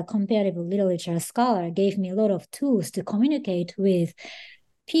training as a comparative literature scholar gave me a lot of tools to communicate with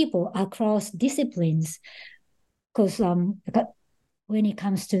people across disciplines. Because when it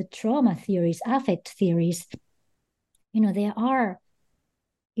comes to trauma theories, affect theories, there are,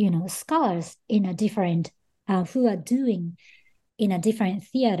 scholars in a different, who are doing in a different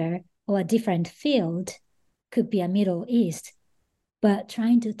theater or a different field, could be a Middle East, but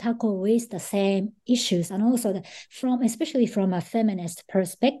trying to tackle with the same issues, and also especially from a feminist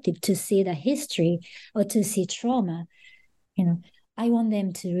perspective, to see the history or to see trauma. I want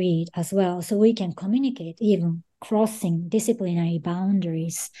them to read as well, so we can communicate, even crossing disciplinary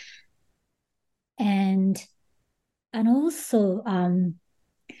boundaries. And also,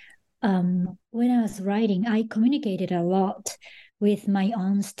 when I was writing, I communicated a lot with my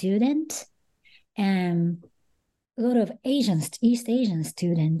own student and a lot of East Asian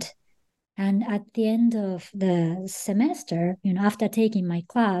student. And at the end of the semester, after taking my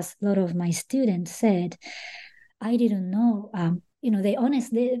class, a lot of my students said, I didn't know, they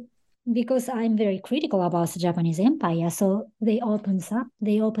honestly, because I'm very critical about the Japanese empire, so they open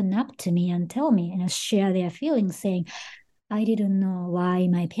up to me and tell me and share their feelings, saying, I didn't know why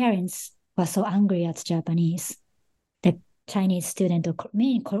my parents were so angry at Japanese, the Chinese student or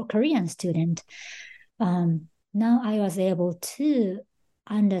mainly Korean student. Now I was able to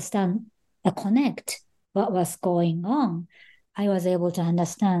understand and connect what was going on. I was able to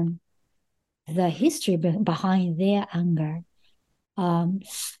understand the history behind their anger.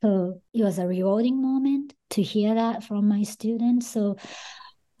 So it was a rewarding moment to hear that from my students. So,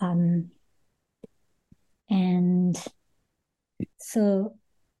 and so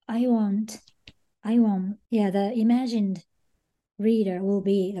I want, the imagined reader will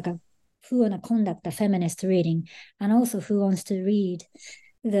be like who want to conduct a feminist reading, and also who wants to read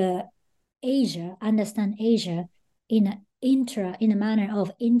understand Asia in a manner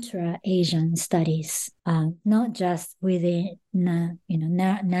of intra-Asian studies, not just within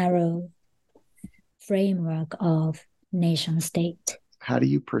narrow framework of nation state. How do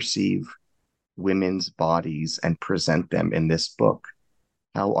you perceive women's bodies and present them in this book?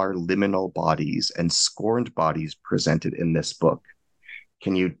 How are liminal bodies and scorned bodies presented in this book?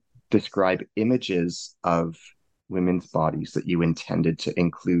 Can you describe images of women's bodies that you intended to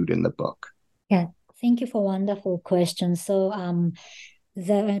include in the book? Yeah, thank you for wonderful question. So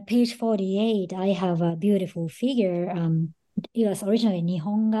the page 48, I have a beautiful figure. It was originally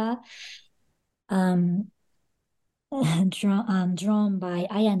Nihonga, drawn by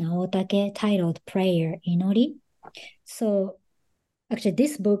Aya Naotake, titled Prayer Inori. So actually,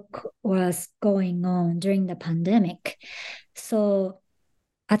 this book was going on during the pandemic. So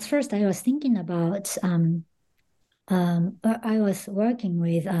at first, I was thinking about, I was working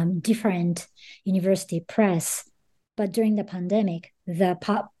with different university press, but during the pandemic, the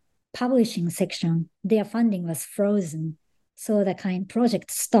publishing section, their funding was frozen. So the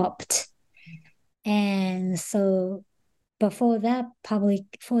project stopped. And so, but for that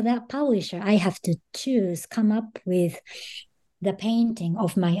publisher, I have to come up with the painting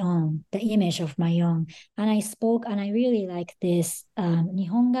of my own, the image of my own. And I really like this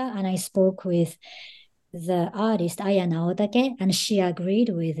Nihonga, and I spoke with the artist Aya Naotake, and she agreed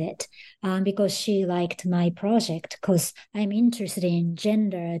with it because she liked my project, because I'm interested in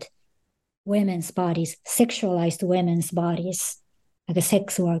gendered women's bodies, sexualized women's bodies, like the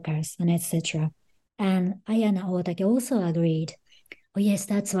sex workers and etc. And Aya Naotake also agreed. Oh, yes,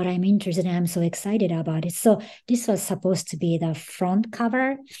 that's what I'm interested in. I'm so excited about it. So this was supposed to be the front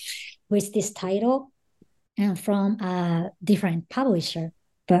cover with this title, and from a different publisher.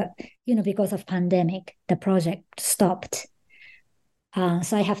 But, because of pandemic, the project stopped.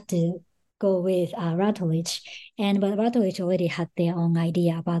 So I have to go with Routledge. But Routledge already had their own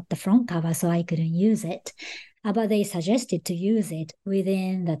idea about the front cover, so I couldn't use it. But they suggested to use it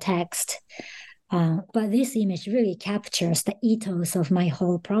within the text. But this image really captures the ethos of my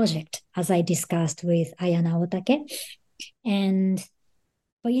whole project, as I discussed with Aya Naotake.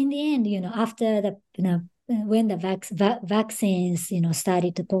 But in the end, after the, when the vaccines,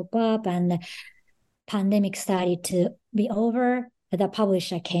 started to pop up and the pandemic started to be over, the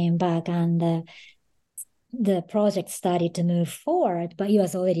publisher came back and the project started to move forward, but it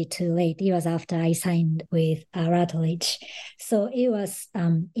was already too late. It was after I signed with Routledge. So it was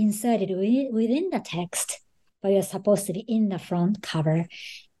inserted within the text, but it was supposed to be in the front cover.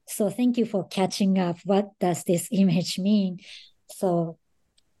 So thank you for catching up. What does this image mean? So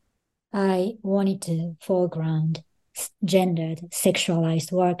I wanted to foreground gendered,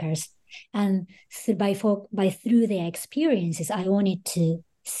 sexualized workers. And through their experiences, I wanted to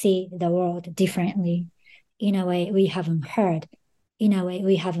see the world differently, in a way we haven't heard, in a way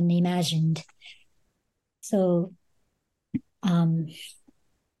we haven't imagined. So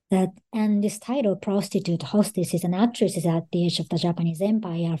and this title, Prostitute, Hostesses, and Actresses at the Edge of the Japanese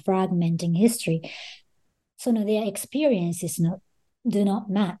Empire, Fragmenting History. So their experiences do not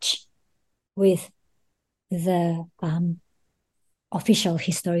match with the official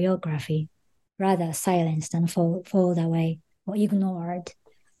historiography, rather silenced and followed away or ignored,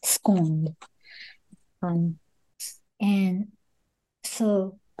 scorned. And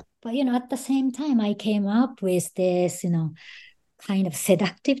so, but at the same time, I came up with this, kind of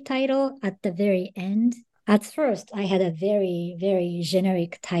seductive title at the very end. At first, I had a very, very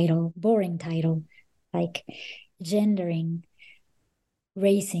generic title, boring title, like gendering,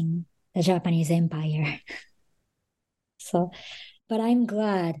 racing the Japanese Empire. So, but I'm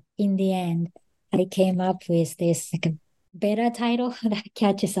glad in the end I came up with this like a better title that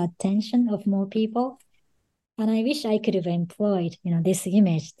catches attention of more people. And I wish I could have employed, this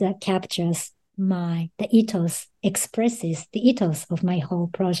image that captures the ethos, expresses the ethos of my whole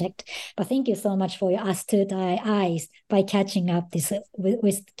project. But thank you so much for your astute eyes by catching up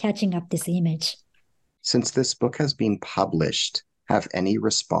with catching up this image. Since this book has been published, have any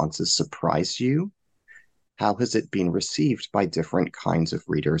responses surprised you? How has it been received by different kinds of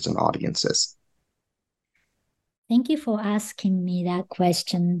readers and audiences? Thank you for asking me that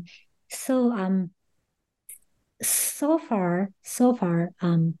question. So far,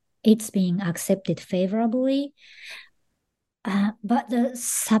 it's being accepted favorably. But the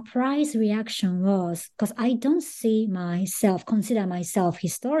surprise reaction was, because I don't consider myself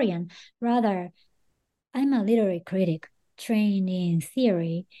historian, rather, I'm a literary critic trained in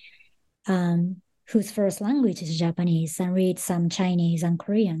theory, whose first language is Japanese and reads some Chinese and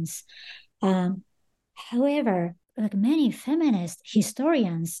Koreans. However, like many feminist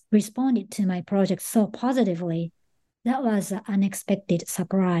historians responded to my project so positively. That was an unexpected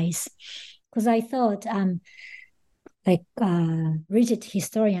surprise, because I thought rigid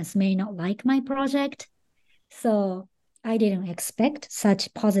historians may not like my project. So I didn't expect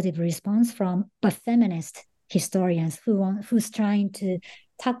such positive response from feminist historians who's trying to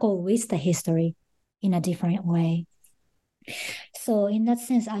tackle with the history in a different way. So in that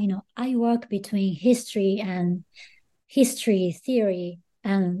sense, I work between history theory,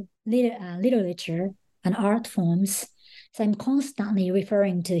 and literature and art forms. So I'm constantly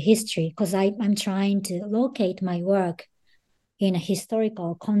referring to history because I'm trying to locate my work in a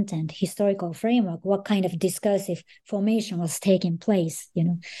historical content, historical framework, what kind of discursive formation was taking place,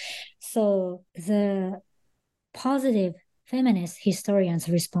 So the positive feminist historians'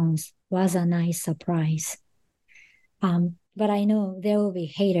 response was a nice surprise. But I know there will be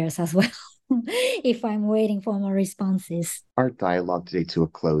haters as well if I'm waiting for more responses. Our dialogue today to a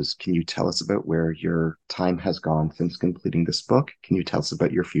close. Can you tell us about where your time has gone since completing this book? Can you tell us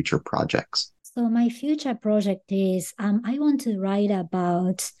about your future projects? So my future project is I want to write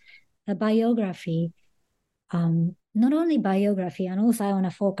about a biography, not only biography, and also I want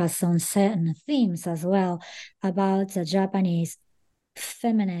to focus on certain themes as well about the Japanese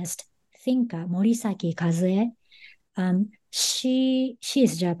feminist thinker Morisaki Kazue. She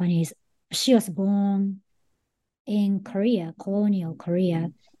is Japanese. She was born in Korea, colonial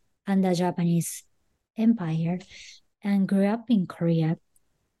Korea, under Japanese Empire, and grew up in Korea.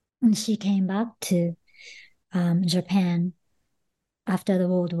 And she came back to Japan after the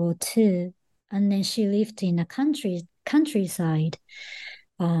World War II, and then she lived in the countryside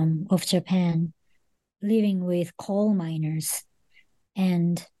of Japan, living with coal miners.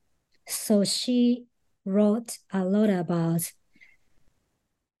 And so she wrote a lot about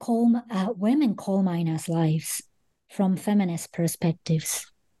women coal miners' lives from feminist perspectives,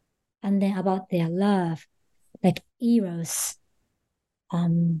 and then about their love, like eros,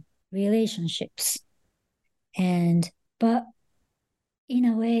 relationships. But in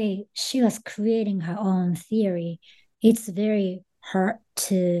a way, she was creating her own theory. It's very hard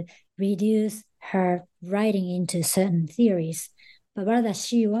to reduce her writing into certain theories, but rather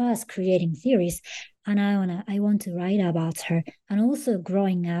she was creating theories, and I want to write about her. And also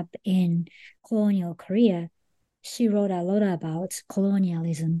growing up in colonial Korea, she wrote a lot about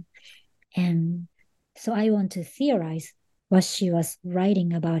colonialism, and so I want to theorize what she was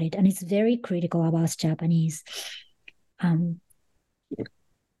writing about it, and it's very critical about Japanese. And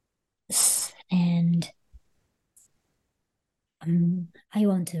I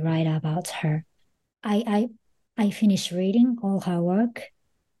want to write about her. I finished reading all her work,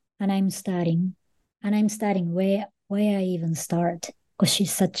 and I'm studying where I even start, because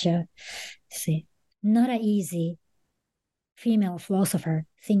she's such a, see, not an easy female philosopher,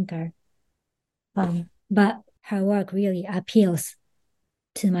 thinker. But her work really appeals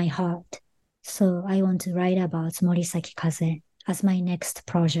to my heart. So I want to write about Morisaki Kaze as my next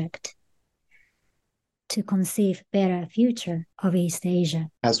project to conceive better future of East Asia.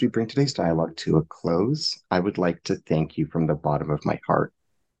 As we bring today's dialogue to a close, I would like to thank you from the bottom of my heart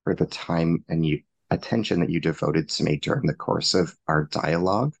for the time and attention that you devoted to me during the course of our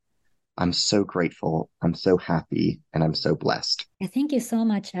dialogue. I'm so grateful, I'm so happy, and I'm so blessed. Thank you so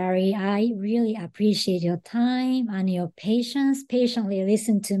much, Ari. I really appreciate your time and your patience, patiently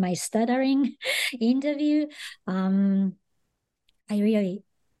listen to my stuttering interview. I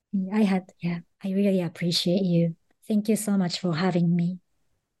really appreciate you. Thank you so much for having me.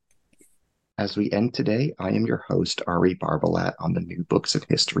 As we end today, I am your host, Ari Barbalat, on the New Books in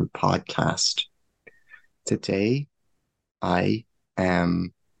History podcast. Today, I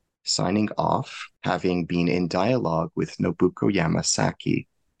am signing off, having been in dialogue with Nobuko Yamasaki.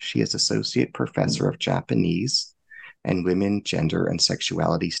 She is Associate Professor of Japanese and Women, Gender, and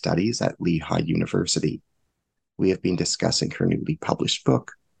Sexuality Studies at Lehigh University. We have been discussing her newly published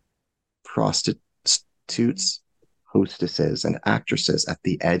book, Prostitutes, Hostesses, and Actresses at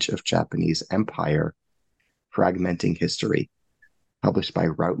the Edge of Japanese Empire, Fragmenting History, published by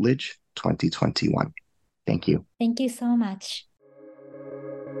Routledge, 2021. Thank you. Thank you so much.